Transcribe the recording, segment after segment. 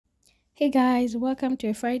Hey guys, welcome to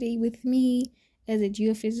a Friday with me as a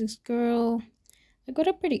geophysics girl. I got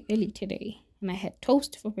up pretty early today and I had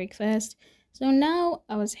toast for breakfast. So now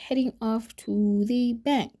I was heading off to the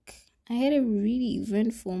bank. I had a really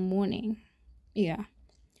eventful morning. Yeah.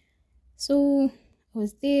 So I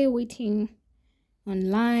was there waiting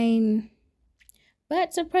online,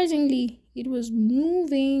 but surprisingly, it was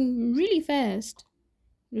moving really fast.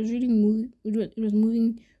 It was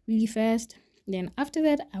moving really fast. Then after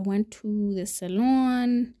that, I went to the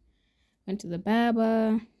salon. Went to the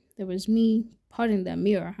barber. There was me parting the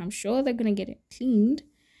mirror. I'm sure they're gonna get it cleaned.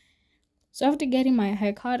 So after getting my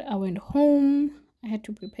haircut, I went home. I had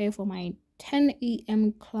to prepare for my 10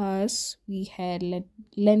 a.m. class. We had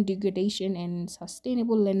land degradation and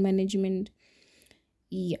sustainable land management.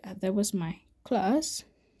 Yeah, that was my class.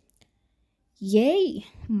 Yay,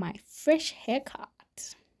 my fresh haircut.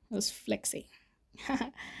 I was flexing.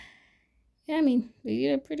 Yeah, I mean, they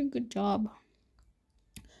did a pretty good job.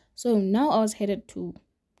 So now I was headed to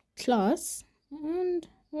class and it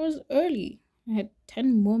was early. I had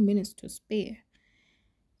 10 more minutes to spare.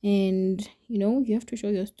 And you have to show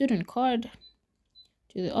your student card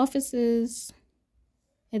to the officers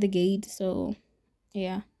at the gate. So,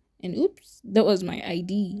 yeah. And oops, that was my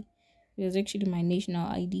ID. It was actually my national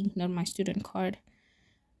ID, not my student card.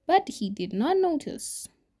 But he did not notice.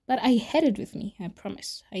 But I had it with me, I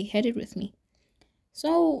promise. I had it with me.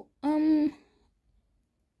 So,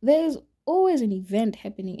 there's always an event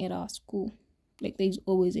happening at our school. Like there's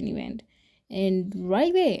always an event. And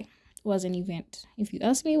right there was an event. If you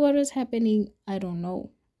ask me what was happening, I don't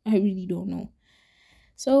know. I really don't know.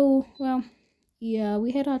 So, well, yeah,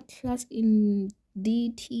 we had our class in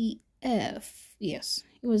DTF. Yes,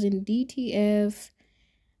 it was in DTF.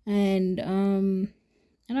 And I'm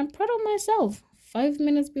proud of myself. 5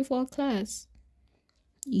 minutes before class.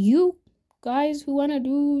 You guys who wanna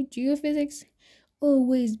do geophysics,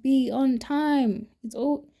 always be on time. It's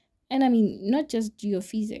all, and I mean, not just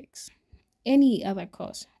geophysics, any other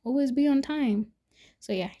course, always be on time.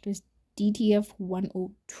 So yeah, it was DTF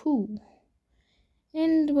 102.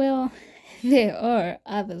 And well, there are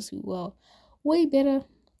others who were way better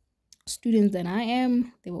students than I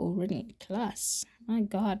am. They were already in class. My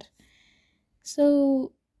God.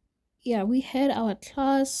 So yeah, we had our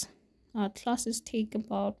class. Our classes take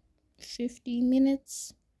about 50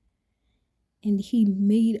 minutes. And he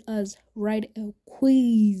made us write a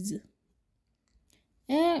quiz.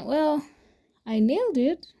 And well, I nailed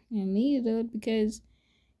it. I nailed it because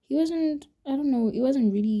he wasn't, I don't know, it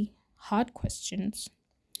wasn't really hard questions.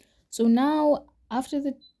 So now after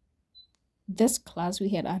this class, we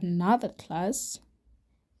had another class.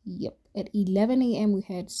 Yep, at 11 a.m. we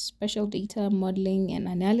had special data modeling and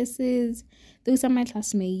analysis. Those are my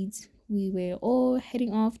classmates. We were all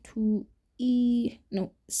heading off to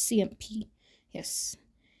CMP. Yes,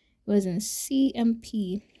 it was in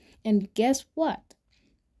CMP. And guess what?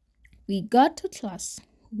 We got to class,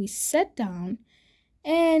 we sat down,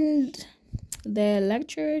 and the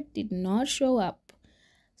lecturer did not show up.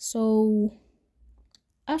 So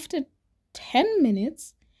after 10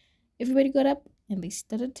 minutes, everybody got up and they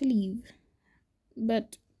started to leave.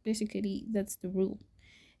 But basically, that's the rule.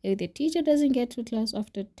 If the teacher doesn't get to class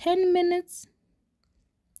after 10 minutes,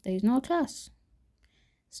 there is no class.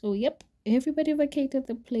 So, yep, everybody vacated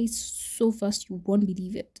the place so fast you won't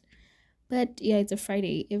believe it. But yeah, it's a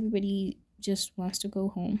Friday. Everybody just wants to go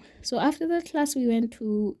home. So after the class, we went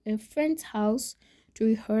to a friend's house to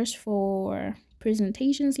rehearse for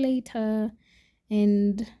presentations later.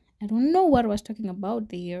 And I don't know what I was talking about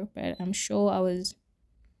there, but I'm sure I was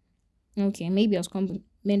okay. Maybe I was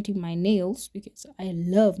complimenting my nails because I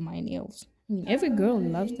love my nails. I mean, every girl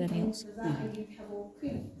loves their nails.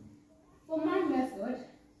 For my method,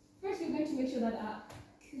 first we're going to make sure that our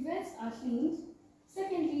cuvettes are cleaned.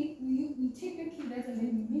 Secondly, we take the cuvettes and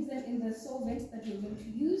then we mix them in the solvent that we're going to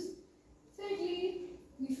use. Thirdly,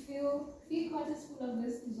 we fill 3/4 full of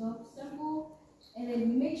this dissolved sample, and then we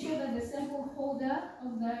make sure that the sample holder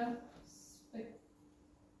of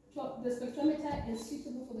the spectrometer is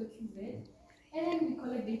suitable for the cuvette, and then we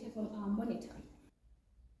collect data from our monitor.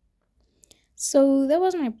 So that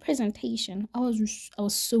was my presentation. I was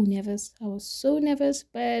so nervous. I was so nervous,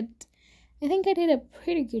 but I think I did a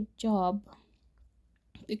pretty good job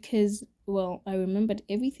because well, I remembered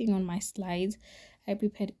everything on my slides. I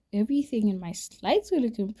prepared everything and my slides were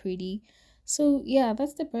looking pretty. So yeah,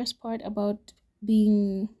 that's the best part about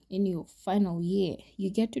being in your final year.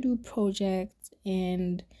 You get to do projects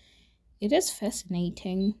and it is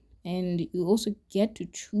fascinating, and you also get to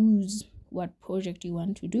choose what project you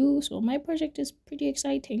want to do. So my project is pretty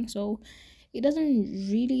exciting. So it doesn't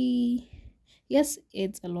really Yes,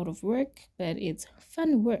 it's a lot of work, but it's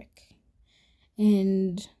fun work.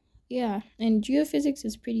 And yeah, and geophysics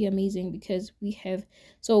is pretty amazing because we have,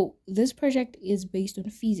 so this project is based on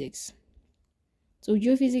physics. So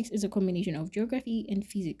geophysics is a combination of geography and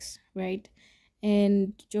physics, right?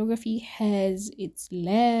 And geography has its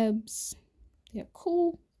labs. They're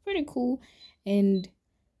cool, pretty cool. And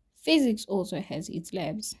physics also has its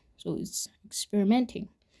labs. So it's experimenting.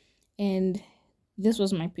 And this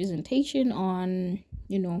was my presentation on,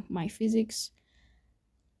 my physics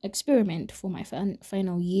experiment for my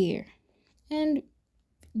final year. And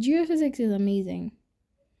geophysics is amazing.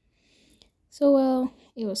 So, well,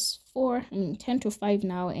 it was 10 to 5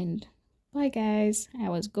 now, and bye, guys. I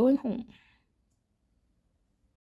was going home.